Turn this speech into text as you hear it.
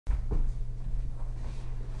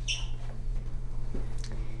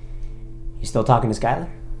You still talking to Skylar?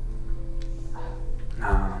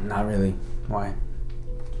 No, not really. Why?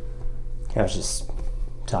 I was just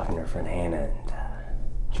talking to her friend Hannah, and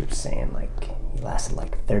she was saying, like, you lasted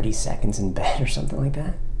like 30 seconds in bed or something like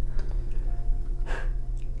that.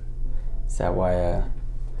 Is that why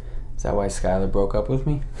Skylar broke up with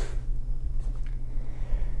me?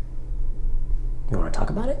 You want to talk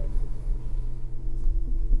about it?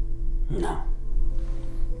 No.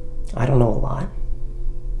 I don't know a lot,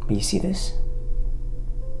 but you see this?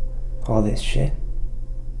 All this shit.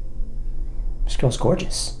 This girl's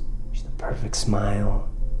gorgeous. She's the perfect smile,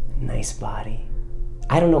 nice body.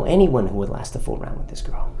 I don't know anyone who would last a full round with this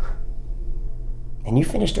girl. And you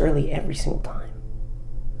finished early every single time.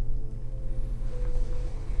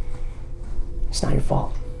 It's not your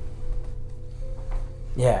fault.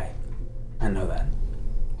 Yeah, I know that.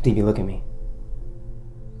 Stevie, look at me.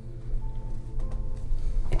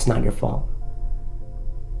 It's not your fault.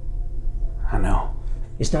 I know.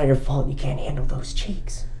 It's not your fault you can't handle those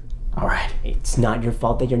cheeks. All right. It's not your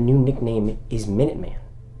fault that your new nickname is Minuteman.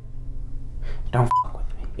 Don't f*** with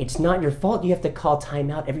me. It's not your fault you have to call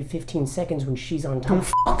timeout every 15 seconds when she's on top. Don't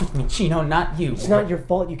f*** with me, Chino, not you. It's not your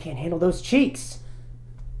fault you can't handle those cheeks.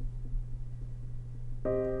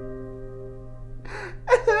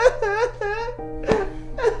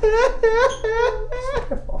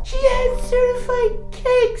 She had certified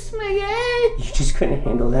cakes, man. You just couldn't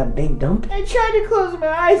handle that big dump. I tried to close my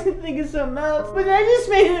eyes and think of something else, but that just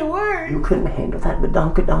made it worse. You couldn't handle that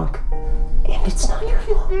badonkadonk. And it's not your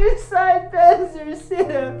fault. Do side bends or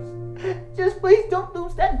sit-ups. Just please don't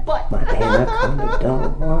lose that butt. My anaconda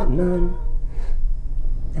don't want none.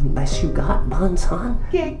 Unless you got buns, hon.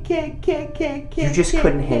 Kick. You just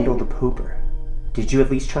couldn't handle the pooper. Did you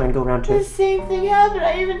at least try and go around The two? same thing happened.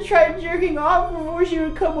 I even tried jerking off before she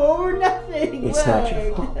would come over. Nothing. It's not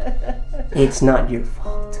your fault. It's not your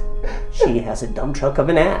fault. She has a dump truck of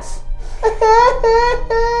an ass. Screw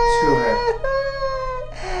her.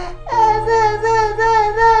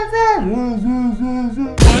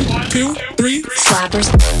 1, 2, 3.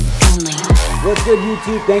 Slappers only. What's good,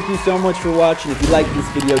 YouTube? Thank you so much for watching. If you liked this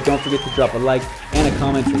video, don't forget to drop a like and a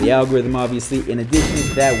comment for the algorithm, obviously. In addition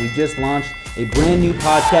to that, we just launched a brand new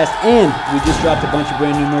podcast and we just dropped a bunch of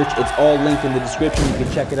brand new merch. It's all linked in the description. You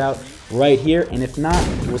can check it out right here. And if not,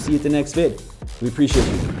 we'll see you at the next vid. We appreciate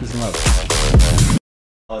you. Peace and love.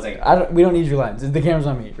 I was like, We don't need your lines. The camera's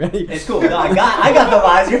on me. Ready? it's cool. No, I got the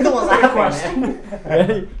lines. You're the ones laughing,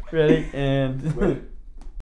 man. Ready, and...